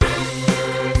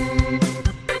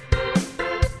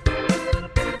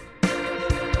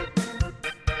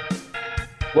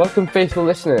Welcome, faithful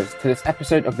listeners, to this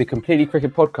episode of the Completely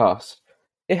Cricket Podcast.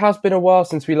 It has been a while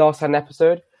since we last had an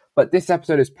episode, but this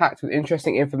episode is packed with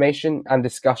interesting information and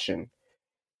discussion.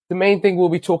 The main thing we'll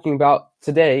be talking about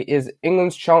today is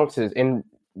England's chances in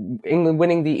England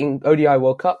winning the ODI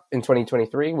World Cup in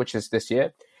 2023, which is this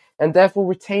year, and therefore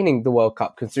retaining the World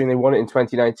Cup, considering they won it in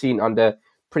 2019 under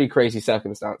pretty crazy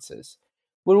circumstances.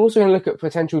 We're also going to look at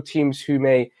potential teams who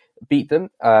may beat them.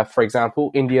 For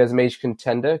example, India is a major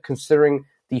contender, considering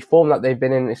the form that they've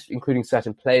been in, including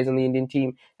certain players on the Indian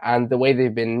team, and the way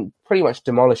they've been pretty much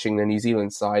demolishing the New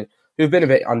Zealand side, who've been a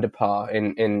bit under par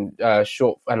in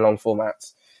short and long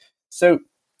formats. So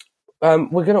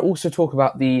we're going to also talk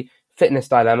about the fitness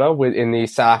dilemma in the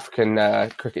South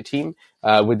African cricket team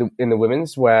in the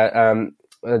women's, where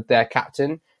their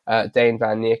captain, Dane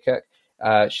van Niekerk,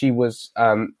 she was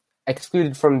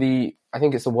excluded from the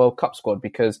World Cup squad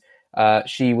because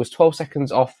she was 12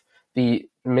 seconds off the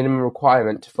minimum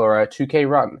requirement for a 2K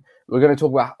run. We're going to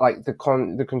talk about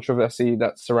the controversy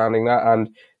that's surrounding that and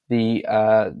the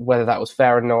whether that was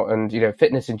fair or not, and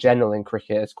fitness in general in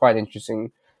cricket. It's quite an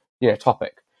interesting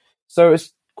topic. So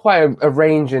it's quite a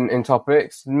range in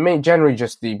topics. Generally,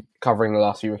 just covering the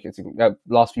last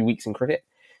few weeks in cricket.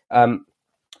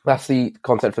 That's the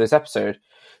content for this episode.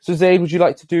 So Zaid, would you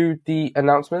like to do the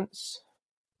announcements?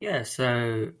 Yeah,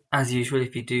 so as usual,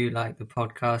 if you do like the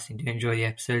podcast and do enjoy the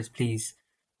episodes, please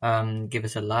give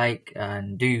us a like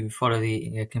and do follow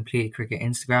the Completely Cricket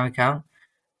Instagram account.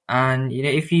 And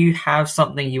if you have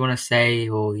something you want to say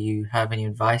or you have any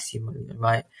advice you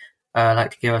might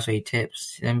like to give us, or any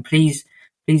tips, then please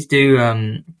do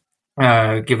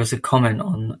give us a comment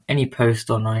on any post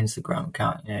on our Instagram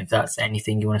account. If that's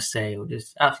anything you want to say or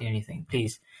just absolutely anything,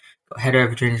 please head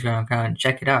over to our Instagram account and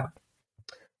check it out.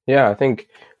 Yeah, I think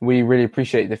we really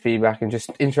appreciate the feedback and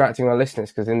just interacting with our listeners,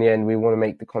 because in the end, we want to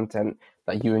make the content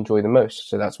that you enjoy the most.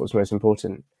 So that's what's most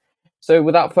important. So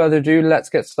without further ado, let's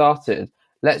get started.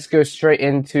 Let's go straight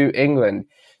into England.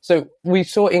 So we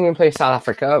saw England play South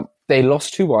Africa. They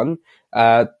lost 2-1.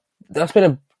 That's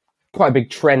been quite a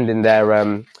big trend in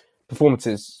their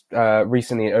performances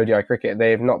recently in ODI cricket.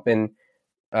 They've not been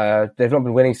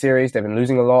winning series. They've been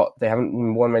losing a lot. They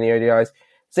haven't won many ODIs.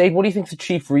 Zaid, what do you think is the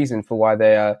chief reason for why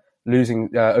they are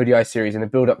losing ODI series in the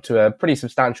build-up to a pretty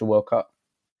substantial World Cup?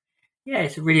 Yeah,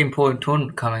 it's a really important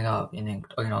tournament coming up in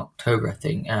October, I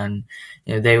think, and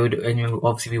they would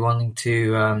obviously be wanting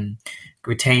to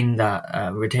retain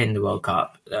the World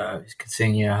Cup,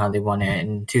 considering how they won it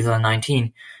in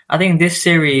 2019. I think this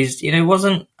series, it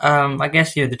wasn't. I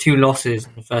guess the two losses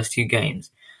in the first two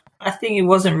games. I think it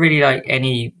wasn't really like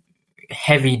any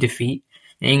heavy defeat.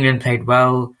 England played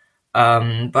well.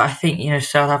 But I think,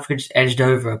 South Africa just edged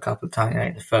over a couple of times.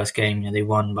 In the first game, they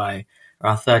won by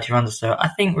around 30 runs or so. I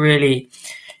think really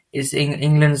it's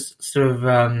England's sort of,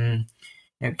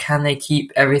 can they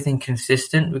keep everything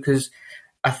consistent? Because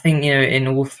I think, in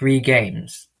all three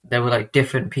games, there were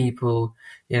different people,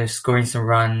 scoring some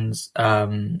runs,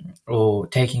 or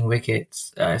taking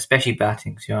wickets, especially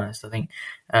batting, to be honest. I think,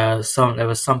 there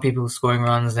was some people scoring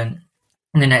runs, and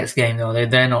in the next game, though,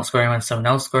 they're not scoring runs, someone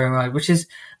else scoring runs, which is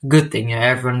a good thing.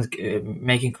 Everyone's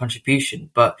making contribution,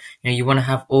 but you want to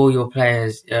have all your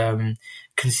players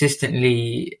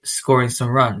consistently scoring some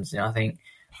runs. I think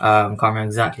I can't remember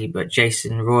exactly, but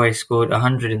Jason Roy scored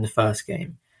 100 in the first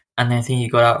game, and then I think he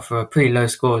got out for a pretty low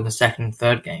score in the second and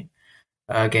third game.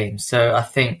 So I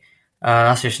think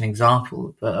that's just an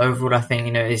example. But overall, I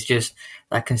think it's just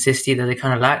that consistency that they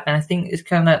kind of lack, and I think it's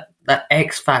kind of that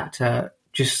X factor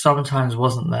just sometimes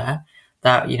wasn't there.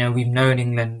 That we've known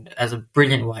England as a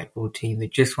brilliant white ball team. They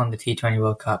just won the T20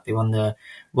 World Cup. They won the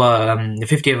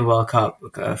 50 over World Cup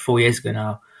 4 years ago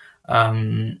now,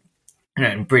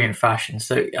 in brilliant fashion.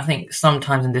 So I think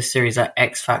sometimes in this series that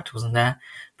X factor wasn't there.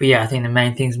 But yeah, I think the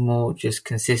main thing is more just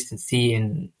consistency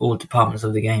in all departments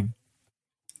of the game.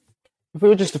 If we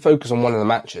were just to focus on one of the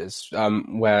matches,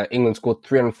 where England scored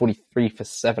 343 for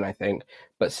 7, I think,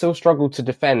 but still struggled to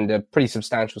defend a pretty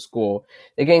substantial score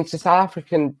against a South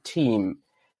African team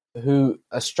who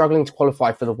are struggling to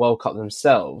qualify for the World Cup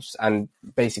themselves and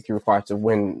basically required to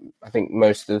win, I think,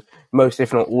 most,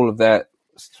 if not all, of their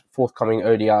forthcoming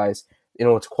ODIs in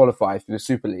order to qualify for the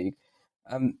Super League.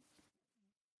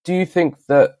 Do you think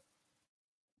that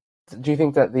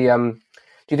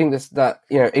England's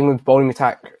bowling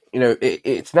attack,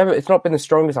 it's not been the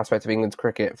strongest aspect of England's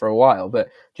cricket for a while, but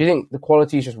do you think the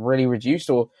quality is just really reduced,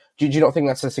 or do you not think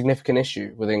that's a significant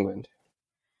issue with England?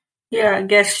 Yeah, I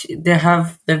guess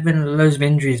there've been loads of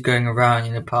injuries going around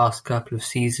in the past couple of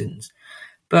seasons,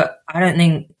 but I don't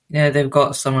think they've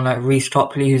got someone like Reece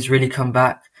Topley who's really come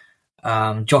back.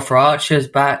 Jofra Archer's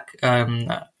back,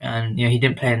 and he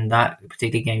didn't play in that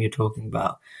particular game you're talking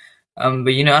about. But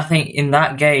I think in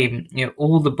that game,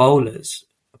 all the bowlers,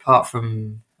 apart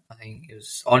from I think it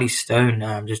was Ollie Stone.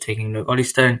 I'm just taking a look. Ollie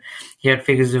Stone, he had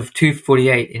figures of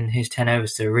 248 in his 10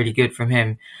 overs, so really good from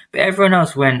him. But everyone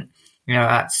else went,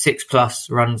 at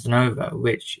 6+ runs and over,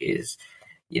 which is,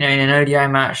 in an ODI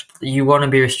match, you want to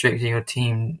be restricting your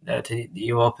team to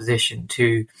your opposition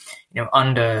to,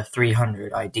 under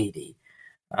 300 ideally.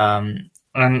 And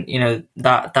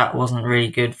that wasn't really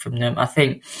good from them. I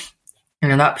think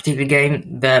in that particular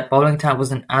game, their bowling attack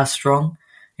wasn't as strong.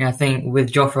 I think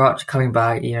with Jofra Archer coming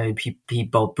back, he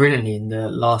bowled brilliantly in the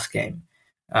last game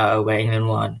where England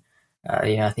won.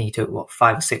 I think he took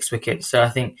 5 or 6 wickets. So I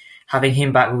think having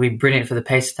him back would be brilliant for the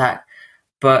pace attack.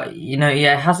 But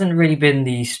it hasn't really been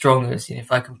the strongest.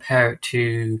 If I compare it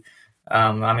to,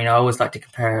 I always like to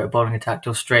compare a bowling attack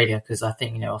to Australia because I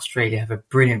think Australia have a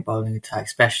brilliant bowling attack,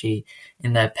 especially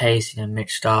in their pace.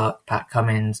 Mitch Starc, Pat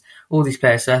Cummins, all these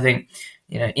players. So I think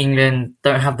England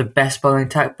don't have the best bowling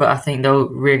attack, but I think they'll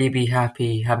really be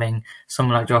happy having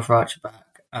someone like Jofra Archer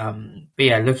back. But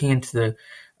yeah, looking into the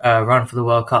run for the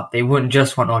World Cup, they wouldn't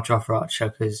just want Jofra Archer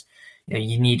because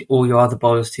you need all your other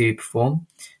bowlers to perform.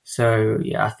 So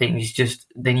yeah, I think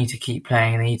they need to keep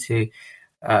playing. They need to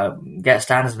get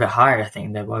standards a bit higher, I think,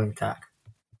 in their bowling attack.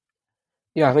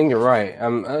 Yeah, I think you're right.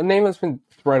 A name that's been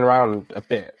thrown around a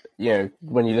bit,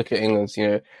 when you look at England's,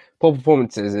 poor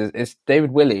performances is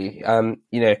David Willey.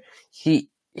 He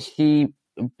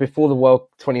before the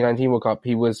 2019 World Cup,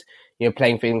 he was,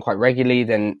 playing for England quite regularly,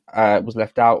 then was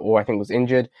left out or I think was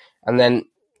injured. And then,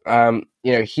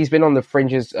 he's been on the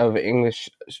fringes of English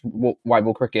white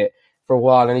ball cricket for a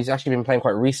while, and he's actually been playing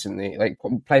quite recently,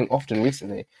 playing often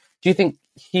recently. Do you think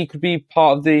he could be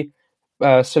part of the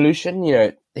solution?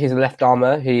 He's a left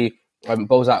armer. He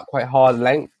bowls out quite hard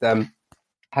length,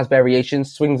 has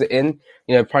variations, swings it in.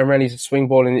 Primarily he's a swing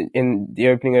ball in the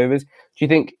opening overs. Do you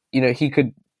think he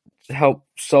could help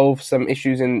solve some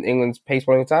issues in England's pace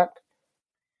bowling attack?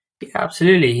 Yeah,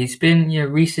 absolutely. He's been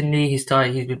recently he's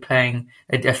been playing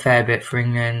a fair bit for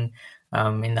England.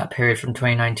 In that period from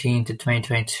 2019 to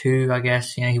 2022, I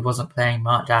guess he wasn't playing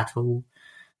much at all.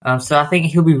 So I think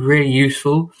he'll be really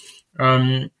useful.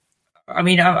 I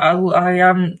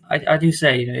do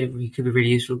say he could be really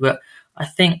useful, but I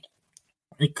think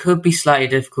it could be slightly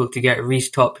difficult to get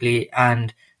Reece Topley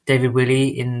and David Willey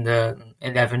in the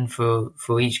 11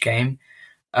 for each game.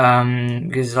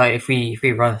 Because if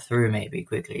we run through maybe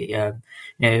quickly,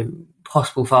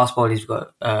 possible fast bowlers, we've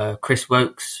got Chris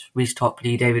Woakes, Reece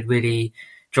Topley, David Willey,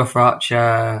 Jofra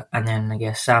Archer, and then I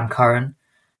guess Sam Curran.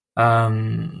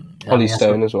 Ollie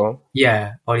Stone as well.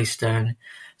 Yeah, Ollie Stone.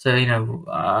 So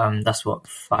that's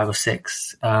 5 or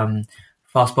 6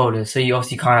 fast bowlers. So you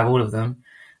obviously can't have all of them.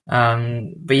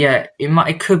 But yeah,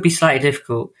 it could be slightly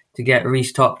difficult to get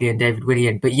Reece Topley and David Willey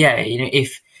in. But yeah,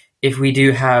 if we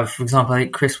do have, for example, I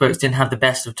think Chris Woakes didn't have the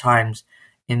best of times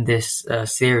in this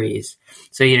series.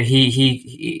 So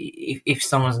he if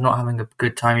someone's not having a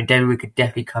good time, David Willey could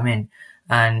definitely come in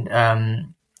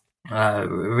and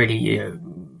really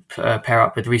pair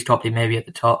up with Reece Topley maybe at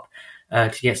the top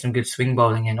to get some good swing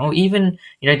bowling in, or even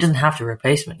it doesn't have to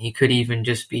replacement. He could even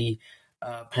just be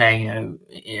playing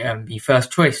be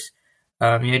first choice.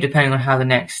 Depending on how the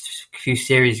next few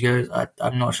series goes.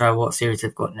 I'm not sure what series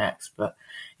they've got next, but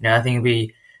I think it'd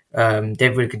be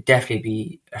David Willey could definitely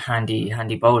be a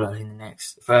handy bowler in the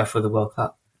next for the World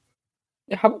Cup.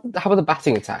 How about the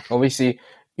batting attack? Obviously,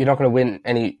 you're not going to win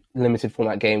any limited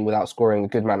format game without scoring a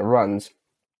good amount of runs,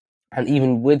 and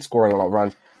even with scoring a lot of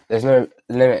runs, there's no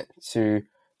limit to.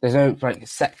 There's no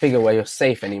set figure where you're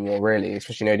safe anymore, really,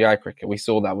 especially in ODI cricket. We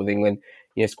saw that with England,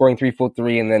 scoring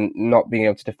 3-4-3 and then not being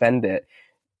able to defend it.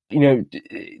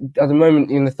 At the moment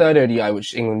in the third ODI,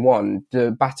 which England won, the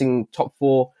batting top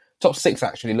 6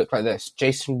 actually looked like this: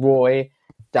 Jason Roy,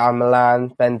 Dan Malan,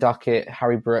 Ben Duckett,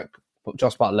 Harry Brook,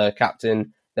 Joss Buttler,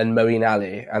 captain, then Moeen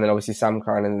Ali, and then obviously Sam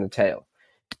Curran in the tail.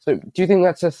 So do you think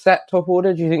that's a set top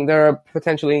order? Do you think there are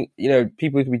potentially,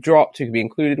 people who could be dropped, who could be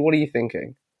included? What are you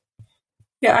thinking?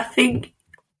 Yeah, I think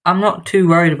I'm not too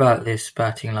worried about this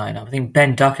batting lineup. I think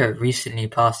Ben Duckett recently,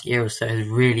 past year or so, has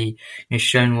really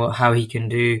shown how he can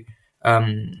do.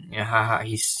 How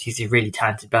he's a really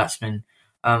talented batsman.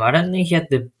 I don't think he had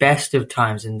the best of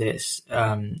times in this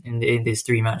in this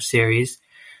 3-match series,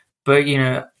 but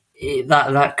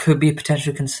that could be a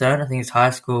potential concern. I think his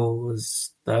highest score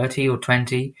was 30 or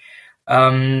 20,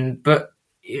 but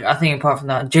I think apart from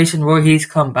that, Jason Roy, he's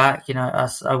come back.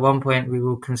 As at one point we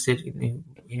were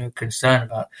concerned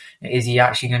about, is he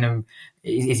actually going to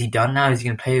is he done now? Is he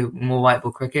going to play more white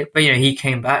ball cricket? But he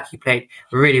came back. He played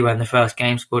really well in the first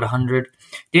game, scored 100.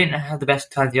 Didn't have the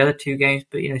best times the other two games,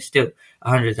 but still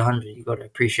 100 is 100. You've got to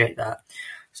appreciate that.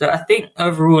 So I think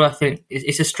overall,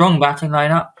 it's a strong batting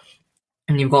lineup,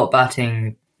 and you've got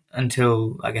batting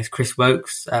until I guess Chris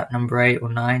Wokes at number 8 or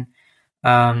 9.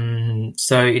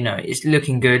 So it's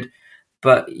looking good.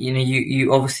 But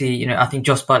you obviously I think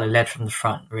Josh Butler led from the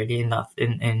front really in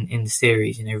the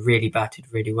series. Really batted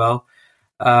really well.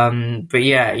 But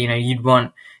yeah, you'd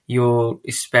want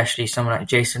especially someone like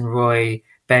Jason Roy,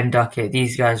 Ben Duckett.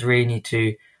 These guys really need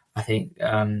to, I think,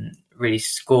 really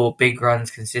score big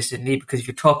runs consistently, because if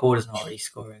your top order's not really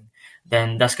scoring,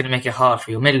 then that's going to make it hard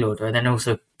for your middle order, and then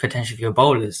also potentially for your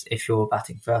bowlers if you're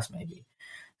batting first maybe.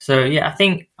 So yeah, I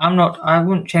think I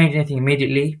wouldn't change anything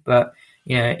immediately, but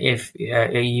I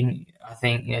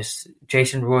think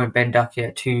Jason Roy and Ben Duckett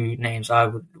are two names I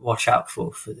would watch out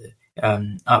for the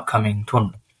upcoming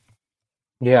tournament.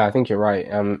 Yeah, I think you're right.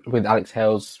 With Alex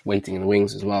Hales waiting in the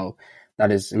wings as well,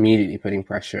 that is immediately putting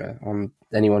pressure on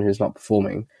anyone who's not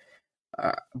performing.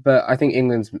 But I think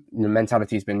England's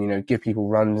mentality has been, give people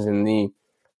runs in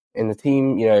the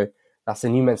team. That's a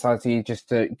new mentality, just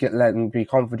to let them be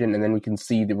confident, and then we can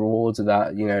see the rewards of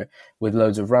that. With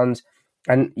loads of runs.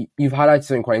 And you've highlighted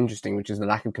something quite interesting, which is the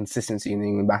lack of consistency in the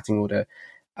England batting order.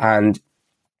 And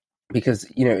because,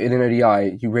 in an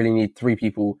ODI, you really need 3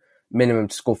 people minimum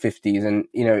to score 50s. And,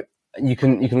 you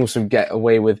can also get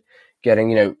away with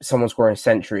getting, someone scoring a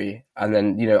century and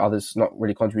then, others not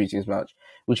really contributing as much,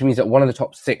 which means that one of the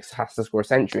top 6 has to score a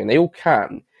century, and they all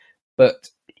can, but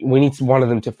we need one of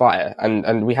them to fire.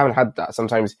 And we haven't had that.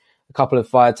 Sometimes a couple have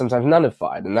fired, sometimes none have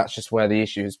fired. And that's just where the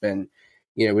issue has been.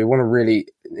 We want to really,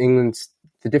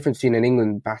 the difference between an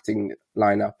England batting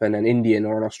lineup and an Indian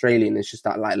or an Australian is just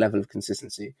that level of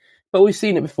consistency. But we've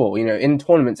seen it before, in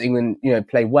tournaments, England,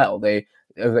 play well. They,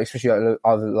 especially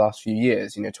over the last few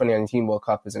years, 2019 World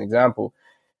Cup is an example.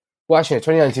 Well, actually,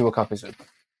 2019 World Cup is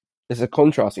a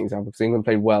contrasting example, because England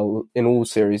played well in all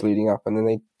series leading up, and then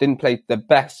they didn't play their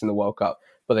best in the World Cup,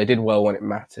 but they did well when it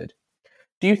mattered.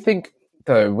 Do you think,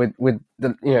 though, with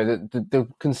the the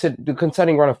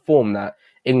concerning run of form that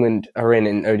England are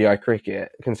in ODI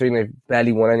cricket, considering they've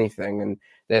barely won anything and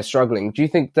they're struggling, do you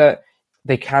think that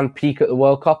they can peak at the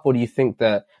World Cup, or do you think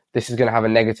that this is going to have a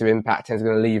negative impact and is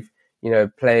going to leave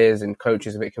players and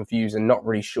coaches a bit confused and not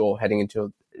really sure heading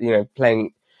into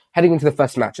the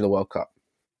first match of the World Cup?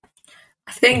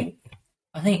 I think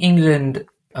England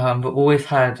have always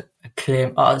had a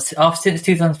clear since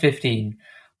 2015.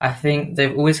 I think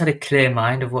they've always had a clear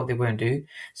mind of what they want to do.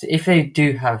 So if they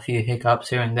do have a few hiccups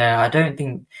here and there, I don't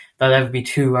think they'll ever be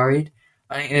too worried.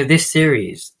 I think this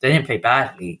series they didn't play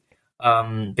badly,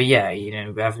 but yeah,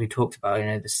 as we talked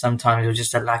about, sometimes it was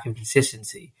just a lack of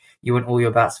consistency. You want all your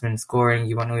batsmen scoring,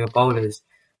 you want all your bowlers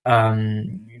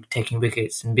taking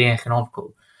wickets and being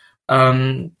economical.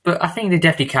 But I think they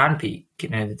definitely can peak.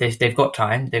 They've got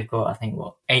time. They've got, I think,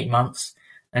 8 months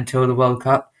until the World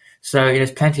Cup. So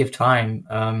there's plenty of time.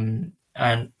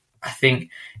 And I think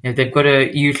they've got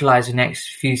to utilize the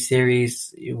next few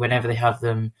series whenever they have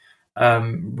them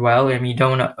well. I mean, you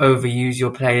don't want to overuse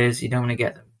your players. You don't want to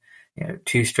get them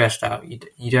too stressed out.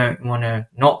 You don't want to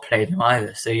not play them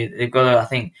either. So they've got to, I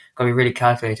think, be really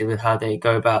calculated with how they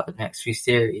go about the next few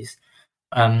series.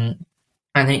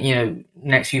 I think,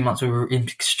 next few months are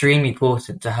extremely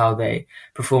important to how they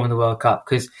perform in the World Cup,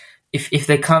 because if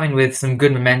they come in with some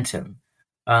good momentum,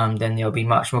 then they'll be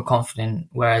much more confident.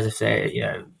 Whereas if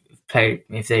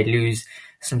they lose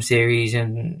some series,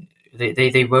 and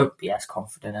they won't be as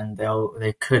confident, and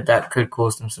that could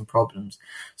cause them some problems.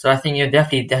 So I think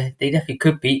they definitely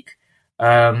could peak.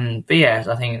 But yeah,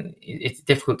 I think it's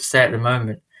difficult to say at the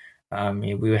moment.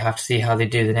 We would have to see how they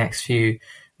do the next few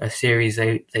series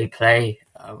they play.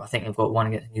 I think they've got one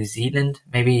against New Zealand,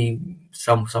 maybe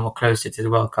somewhat closer to the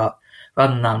World Cup.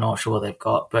 Rather than that, I'm not sure what they've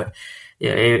got, but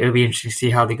yeah, it'll be interesting to see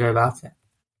how they go about it.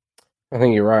 I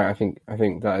think you're right. I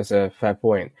think that is a fair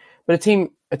point. But a team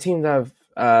that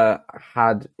have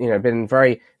had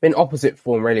been opposite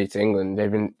form really to England.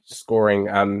 They've been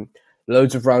scoring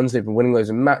loads of runs. They've been winning loads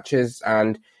of matches,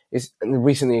 and is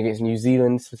recently against New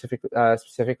Zealand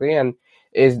specifically, and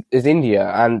is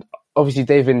India. And obviously,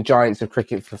 they've been giants of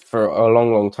cricket for a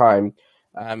long, long time.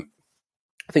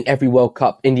 I think every World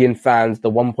Cup, Indian fans,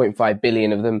 the 1.5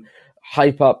 billion of them,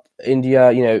 hype up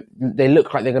India. They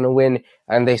look like they're going to win,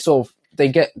 and they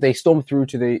storm through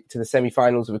to the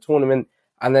semi-finals of a tournament,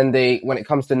 and then when it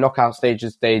comes to knockout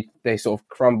stages, they sort of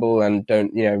crumble and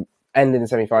don't end in the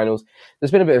semi-finals.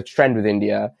 There's been a bit of a trend with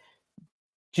India.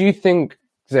 Do you think,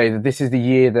 say, that this is the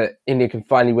year that India can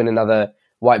finally win another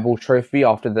white ball trophy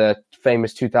after the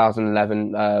famous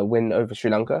 2011 win over Sri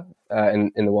Lanka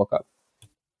in the World Cup?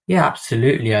 Yeah,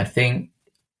 absolutely. I think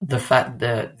the fact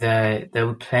that they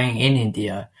were playing in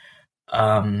India,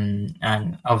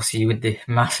 and obviously with the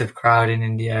massive crowd in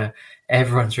India,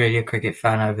 everyone's really a cricket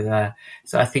fan over there.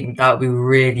 So I think that would be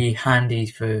really handy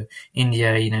for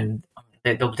India.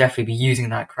 They'll definitely be using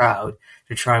that crowd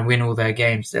to try and win all their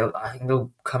games. I think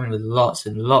they'll come in with lots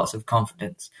and lots of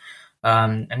confidence.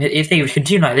 And if they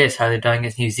continue like this, how they're done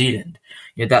against New Zealand,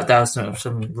 that was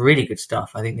some really good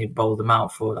stuff. I think they bowled them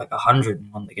out for like 100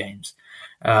 and won the games.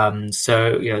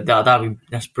 So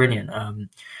that's brilliant.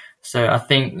 So I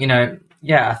think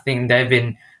I think they've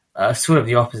been sort of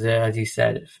the opposite, as you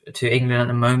said, to England at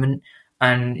the moment.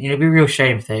 And it'd be a real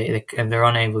shame if they're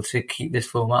unable to keep this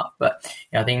form up. But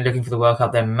I think looking for the World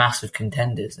Cup, they're massive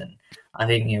contenders, and I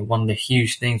think one of the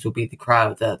huge things will be the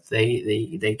crowd that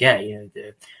they get.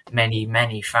 The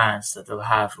many fans that they'll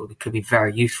have could be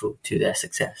very useful to their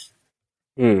success.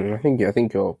 I think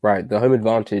you're right. The home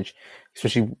advantage,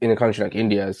 especially in a country like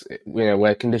India, is,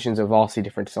 where conditions are vastly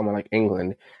different to someone like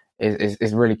England,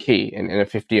 is really key in a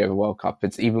 50 over World Cup.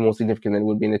 It's even more significant than it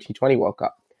would be in the T20 World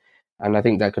Cup, and I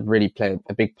think that could really play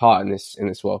a big part in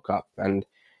this World Cup. And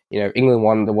England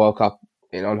won the World Cup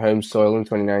on home soil in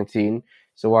 2019,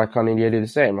 so why can't India do the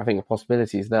same? I think the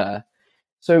possibility is there.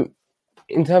 So,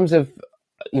 in terms of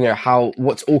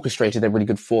what's orchestrated their really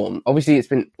good form, obviously it's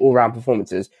been all round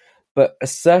performances. But a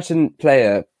certain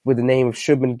player with the name of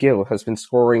Shubman Gill has been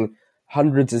scoring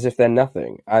hundreds as if they're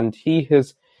nothing. And he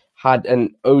has had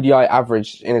an ODI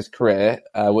average in his career,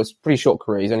 was pretty short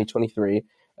career, he's only 23.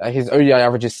 His ODI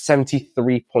average is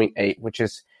 73.8, which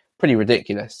is pretty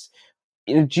ridiculous.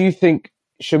 Do you think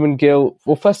Shubman Gill,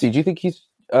 well, firstly, do you think he's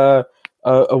a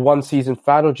one-season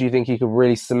fad, or do you think he could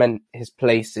really cement his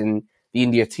place in the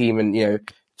India team and,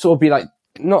 sort of be like,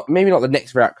 maybe not the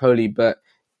next Virat Kohli, but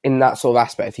in that sort of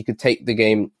aspect, he could take the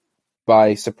game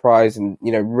by surprise and,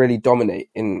 really dominate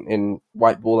in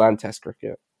white ball and test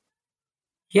cricket?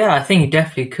 Yeah, I think he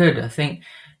definitely could. I think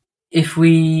if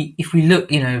we look,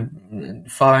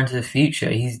 far into the future,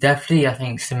 he's definitely, I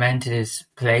think, cemented his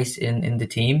place in the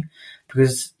team,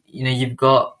 because, you've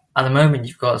got, at the moment,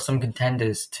 you've got some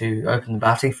contenders to open the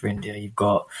batting for India. You've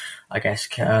got, I guess,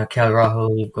 KL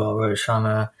Rahul, you've got Rohit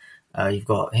Sharma, you've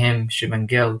got him, Shubman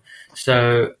Gill.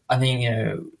 So I think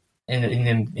in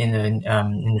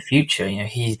the future,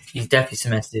 he's definitely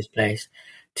cemented his place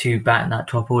to bat in that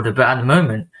top order. But at the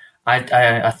moment,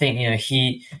 I think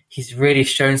he's really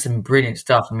shown some brilliant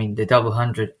stuff. I mean, the double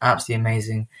hundred, absolutely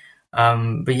amazing.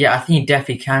 But yeah, I think he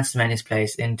definitely can cement his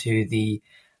place into the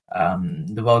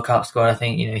World Cup squad. I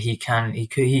think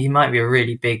he might be a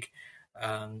really big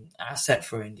asset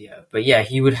for India. But yeah,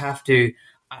 he would have to.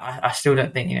 I still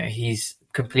don't think he's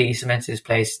completely cemented his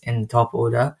place in the top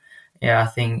order. Yeah, I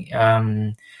think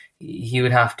he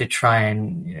would have to try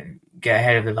and get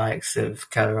ahead of the likes of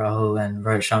KL Rahul and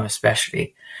Rohit Sharma,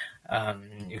 especially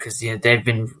because they've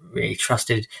been really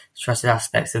trusted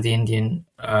aspects of the Indian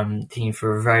team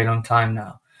for a very long time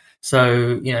now.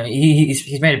 So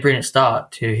he's made a brilliant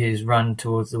start to his run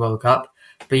towards the World Cup.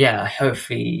 But yeah,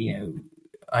 hopefully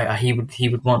he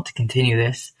would want to continue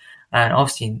this. And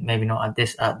obviously, maybe not at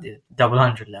the double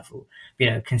hundred level.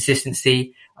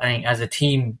 Consistency. I think as a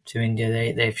team to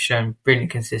India, they've shown brilliant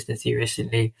consistency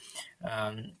recently.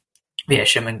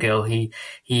 Shubman Gill, I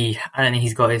don't think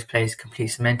he's got his place completely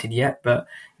cemented yet, but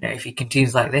if he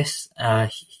continues like this,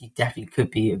 he definitely could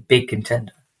be a big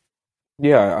contender.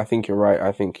 Yeah, I think you're right.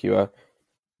 I think I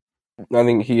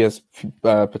think he has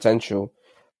potential,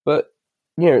 but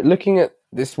looking at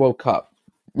this World Cup.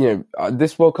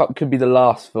 This World Cup could be the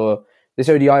last for this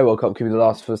ODI World Cup could be the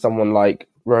last for someone like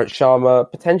Rohit Sharma,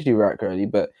 potentially Virat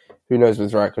Kohli, but who knows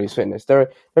with Virat Kohli's fitness? There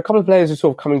are a couple of players who are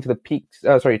sort of coming to the peaks,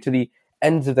 to the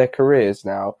ends of their careers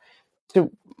now. So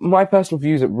my personal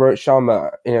view is that Rohit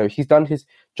Sharma, he's done his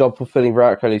job fulfilling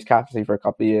Virat Kohli's captaincy for a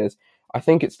couple of years. I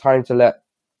think it's time to let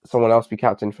someone else be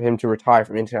captain, for him to retire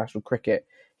from international cricket.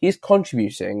 He's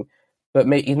contributing, but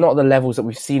he's not at the levels that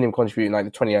we've seen him contributing, like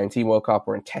the 2019 World Cup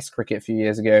or in Test cricket a few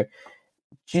years ago.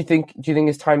 Do you think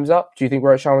his time's up? Do you think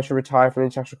Rohit Sharma should retire from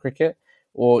international cricket,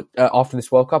 or after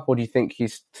this World Cup, or do you think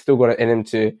he's still got it in him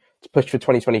to push for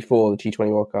 2024, the T20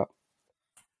 World Cup?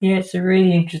 Yeah, it's a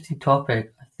really interesting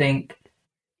topic. I think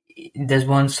there's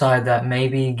one side that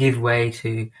maybe give way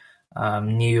to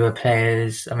newer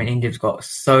players. I mean, India's got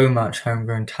so much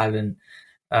homegrown talent.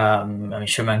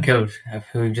 Shubman Gill,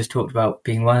 who we just talked about,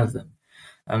 being one of them.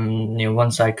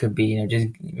 One side could be,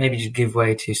 just give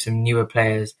way to some newer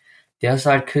players. The other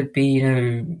side could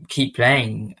be, keep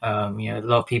playing. A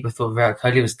lot of people thought Virat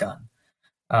Kohli was done.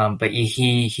 But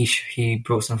he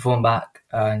brought some form back,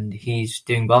 and he's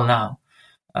doing well now.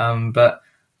 But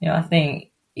I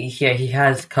think he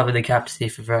has covered the captaincy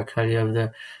for Virat Kohli over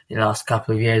the last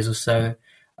couple of years or so.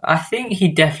 I think he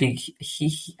definitely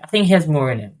I think he has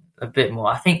more in him, a bit more.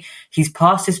 I think he's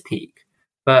past his peak,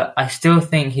 but I still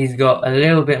think he's got a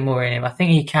little bit more in him. I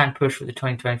think he can push for the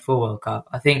 2024 World Cup.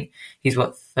 I think he's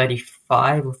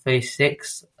 35 or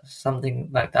 36, something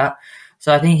like that.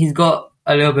 So I think he's got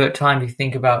a little bit of time to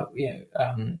think about,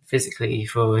 physically,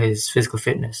 for his physical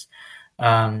fitness.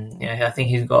 I think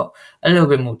he's got a little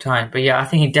bit more time, but I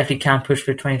think he definitely can push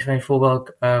for the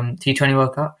 2024 T20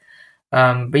 World Cup.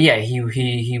 But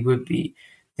he would be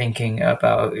thinking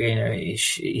about,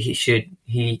 should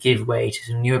he give way to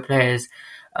some newer players?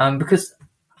 Because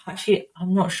actually,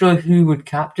 I'm not sure who would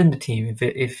captain the team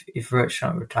if Rohit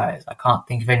Sharma retires. I can't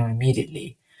think of anyone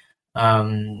immediately.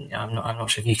 I'm not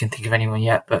sure if you can think of anyone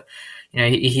yet, but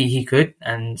he could,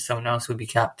 and someone else would be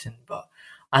captain. But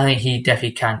I think he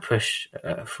definitely can push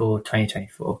for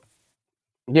 2024.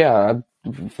 Yeah,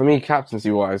 for me,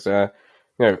 captaincy wise,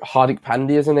 Hardik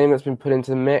Pandya is a name that's been put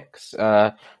into the mix.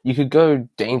 You could go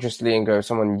dangerously and go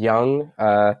someone young.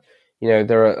 There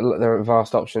are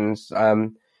vast options.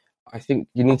 I think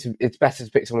it's better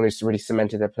to pick someone who's really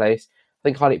cemented their place. I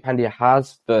think Hardik Pandya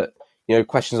has, but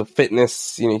questions of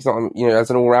fitness. He's not. As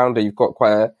an all-rounder, you've got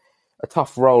quite a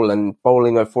tough role, and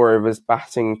bowling 4 overs,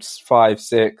 batting 5,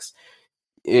 6.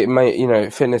 It may,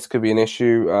 fitness could be an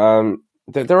issue.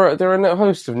 There are a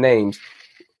host of names.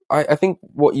 I think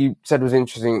what you said was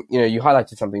interesting. You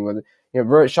highlighted something with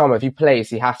Rohit Sharma. If he plays,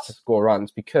 he has to score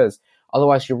runs, because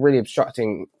otherwise you're really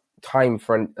obstructing time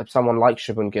for someone like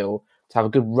Shubman Gill to have a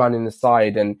good run in the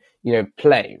side and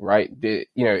play, right.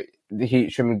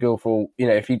 Shubman Gill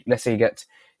if let's say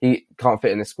he can't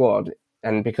fit in the squad,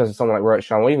 and because of someone like Rohit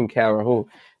Sharma or even KL Rahul,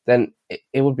 then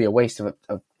it would be a waste of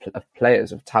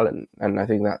players of talent, and I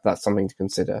think that's something to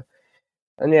consider.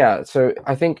 And so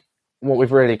I think what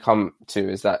we've really come to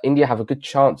is that India have a good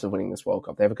chance of winning this World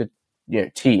Cup. They have a good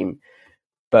team,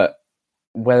 but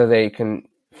whether they can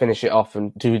finish it off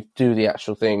and do the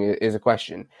actual thing is a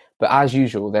question. But as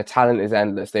usual, their talent is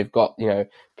endless. They've got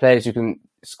players who can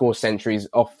score centuries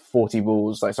off 40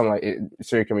 balls, like someone like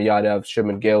Suryakumar Yadav,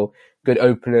 Shubman Gill, good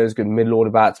openers, good middle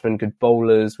order batsmen, good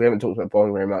bowlers. We haven't talked about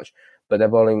bowling very much, but their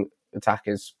bowling attack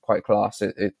is quite class.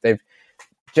 They've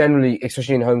generally,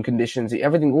 especially in home conditions,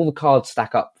 all the cards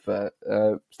stack up right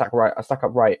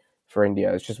for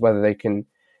India. It's just whether they can,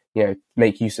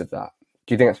 make use of that.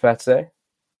 Do you think that's fair to say?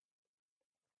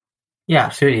 Yeah,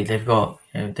 absolutely. They've got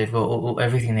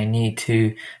everything they need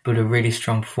to build a really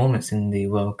strong performance in the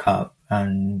World Cup,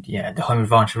 and the home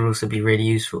advantage will also be really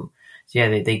useful. So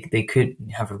they could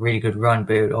have a really good run,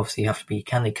 but it would obviously have to be,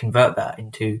 can they convert that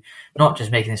into not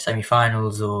just making the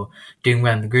semi-finals or doing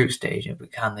well in the group stage,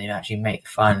 but can they actually make the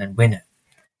final and win it?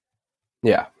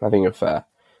 Yeah, I think you're fair.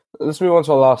 Let's move on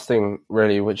to our last thing,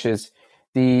 really, which is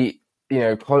the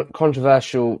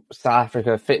controversial South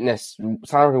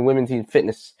African women's team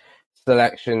fitness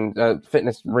selection,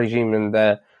 fitness regime, and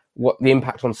the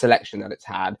impact on selection that it's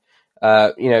had.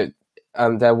 Their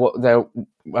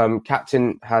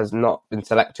captain has not been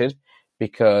selected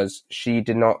because she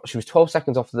was 12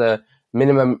 seconds off the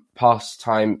minimum pass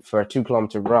time for a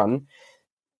 2-kilometer run.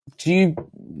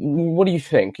 What do you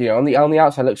think? On the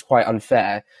outside, it looks quite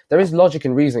unfair. There is logic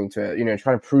and reasoning to it.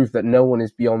 Trying to prove that no one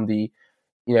is beyond the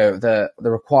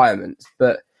requirements.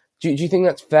 But do you think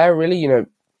that's fair? Really,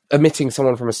 omitting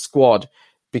someone from a squad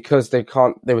because they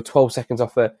were 12 seconds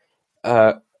off a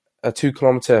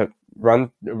 2-kilometer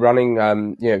running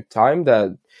time.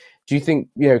 Do you think,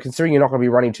 considering you're not going to be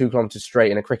running 2 kilometers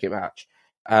straight in a cricket match,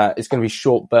 it's going to be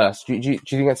short bursts? Do you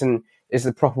think is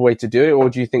the proper way to do it, or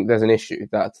do you think there's an issue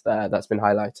that's been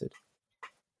highlighted?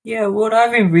 Yeah, what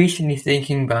I've been recently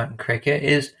thinking about in cricket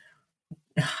is,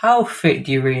 how fit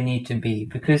do you really need to be?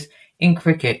 Because in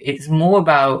cricket, it's more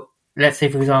about, let's say,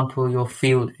 for example, your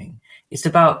fielding. It's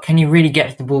about, can you really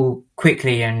get to the ball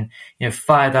quickly and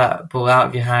fire that ball out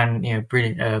of your hand,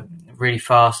 really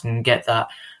fast, and get that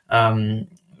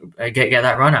get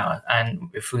that run out. And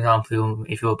if, for example,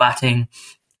 if you're batting,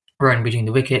 running between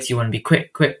the wickets, you want to be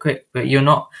quick, but you're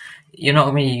not going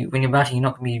to be, when you're batting, you're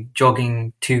not going to be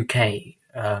jogging 2K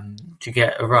to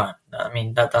get a run. I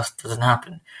mean, that doesn't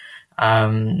happen. I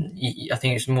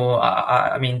think it's more,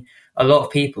 I mean, a lot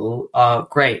of people are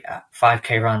great at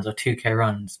 5K runs or 2K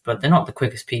runs, but they're not the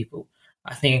quickest people.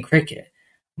 I think in cricket,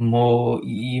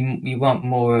 you want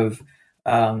more of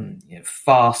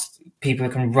fast people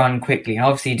who can run quickly. And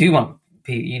obviously,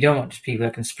 you don't want just people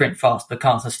that can sprint fast but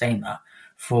can't sustain that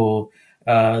for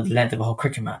the length of a whole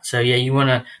cricket match. So you want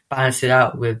to balance it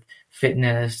out with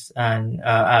fitness and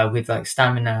with like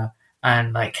stamina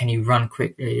and like can you run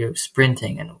quick,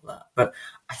 sprinting and all that. But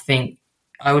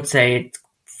I would say it's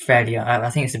fairly. I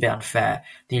think it's a bit unfair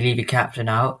that you leave your captain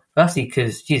out. Firstly,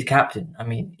 because she's captain. I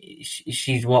mean,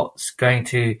 she's what's going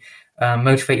to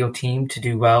motivate your team to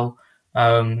do well.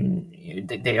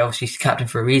 They obviously she's captain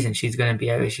for a reason. She's going to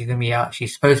be out.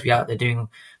 She's supposed to be out there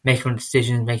making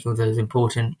decisions, making all those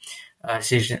important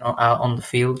decisions out on the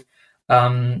field.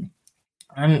 And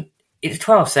it's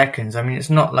 12 seconds. I mean, it's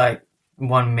not like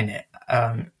 1 minute.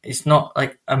 It's not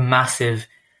like a massive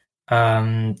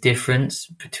difference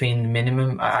between the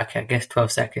minimum. I guess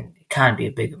 12 seconds it can be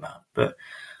a big amount, but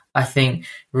I think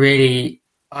really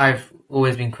I've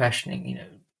always been questioning.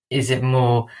 Is it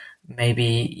more maybe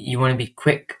you want to be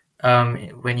quick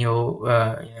when you're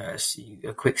a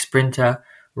quick sprinter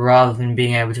rather than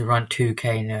being able to run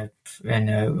 2K in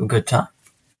a good time?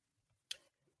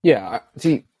 Yeah,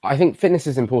 see, I think fitness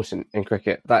is important in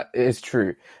cricket. That is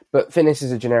true, but fitness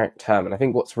is a generic term, and I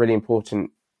think what's really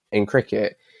important in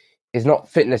cricket is not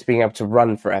fitness being able to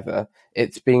run forever.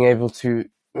 It's being able to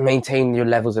maintain your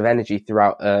levels of energy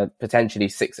throughout a potentially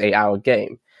 6-8 hour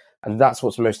game. And that's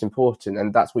what's most important.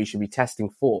 And that's what you should be testing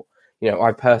for.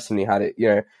 I personally had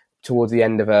it, towards the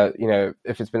end of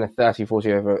if it's been a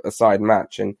 30-40 over a side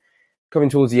match and coming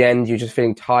towards the end, you're just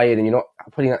feeling tired and you're not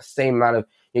putting that same amount of,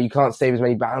 you can't save as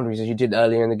many boundaries as you did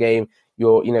earlier in the game.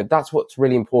 That's what's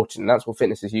really important. That's what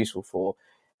fitness is useful for.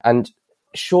 And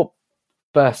short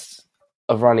bursts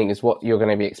of running is what you're going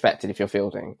to be expected if you're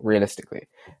fielding, realistically.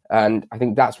 And I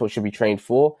think that's what should be trained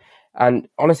for. And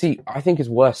honestly, I think it's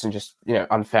worse than just,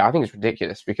 unfair. I think it's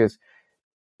ridiculous because,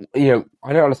 I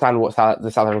don't understand what the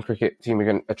South African cricket team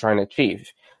are trying to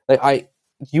achieve.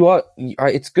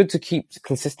 It's good to keep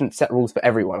consistent set rules for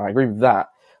everyone. I agree with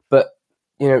that. But,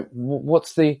 you're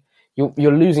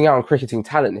losing out on cricketing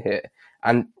talent here.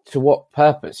 And to what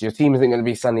purpose? Your team isn't going to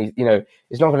be suddenly,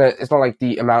 it's not like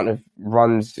the amount of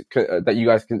runs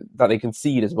that they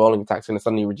concede as bowling attacks going to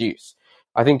suddenly reduce.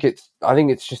 I think it's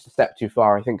just a step too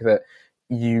far. I think that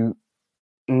you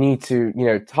need to,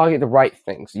 target the right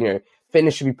things.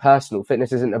 Fitness should be personal.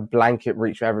 Fitness isn't a blanket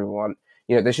reach for everyone.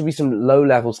 There should be some low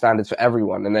level standards for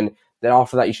everyone. And then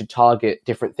after that, you should target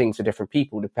different things for different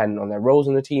people, depending on their roles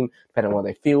in the team, depending on what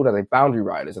they field. Are they boundary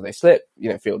riders? Are they slip,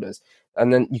 fielders?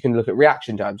 And then you can look at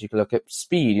reaction times. You can look at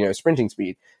speed, sprinting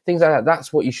speed, things like that.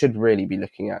 That's what you should really be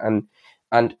looking at.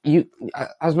 And you,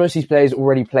 as most of these players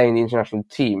already play in the international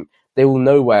team, they will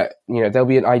know where, there'll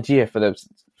be an idea for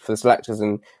the selectors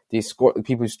and the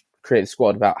people who create the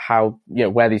squad about how,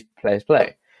 where these players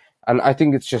play. And I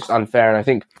think it's just unfair. And I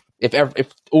think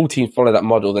if all teams follow that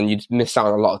model, then you'd miss out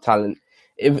on a lot of talent.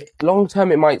 If long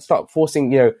term, it might start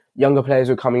forcing, younger players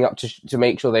who are coming up to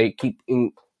make sure they keep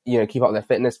up their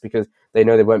fitness because they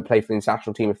know they won't play for the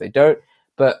international team if they don't.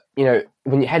 But,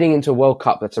 when you're heading into a World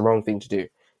Cup, that's the wrong thing to do.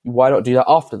 Why not do that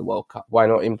after the World Cup? Why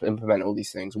not implement all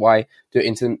these things? Why do it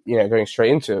into, going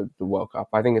straight into the World Cup?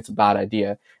 I think it's a bad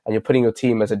idea. And you're putting your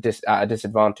team at a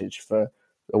disadvantage for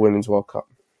the Women's World Cup.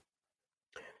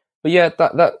 But yeah,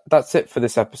 that's it for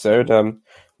this episode.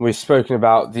 We've spoken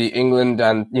about the England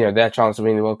and, their chance of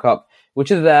winning the World Cup,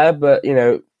 which is there, but,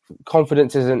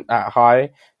 confidence isn't at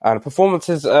high and performance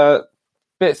is a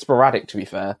bit sporadic, to be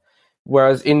fair.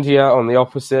 Whereas India, on the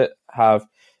opposite, on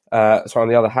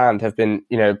the other hand, have been,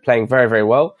 playing very, very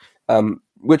well,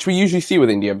 which we usually see with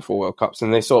India before World Cups,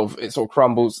 and it sort of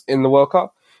crumbles in the World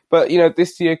Cup. But,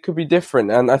 this year could be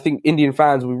different, and I think Indian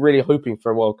fans will be really hoping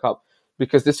for a World Cup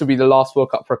because this will be the last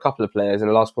World Cup for a couple of players and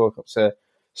the last World Cup to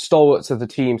stalwarts of the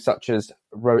team such as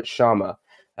Rohit Sharma,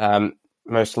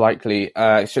 most likely.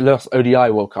 It's the last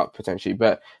ODI World Cup, potentially,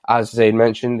 but as Zaid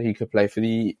mentioned, he could play for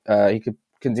he could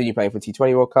continue playing for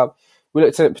T20 World Cup. We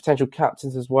looked at potential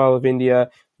captains as well of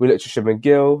India. We looked at Shubman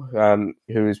Gill,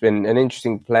 who has been an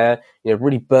interesting player,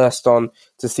 really burst on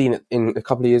to scene in a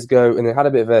couple of years ago, and then had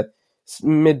a bit of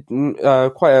a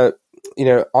quite a,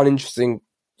 uninteresting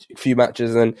few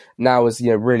matches, and now has,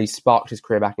 really sparked his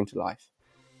career back into life.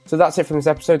 So that's it from this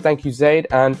episode. Thank you, Zaid,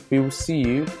 and we will see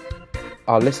you,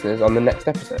 our listeners, on the next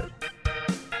episode.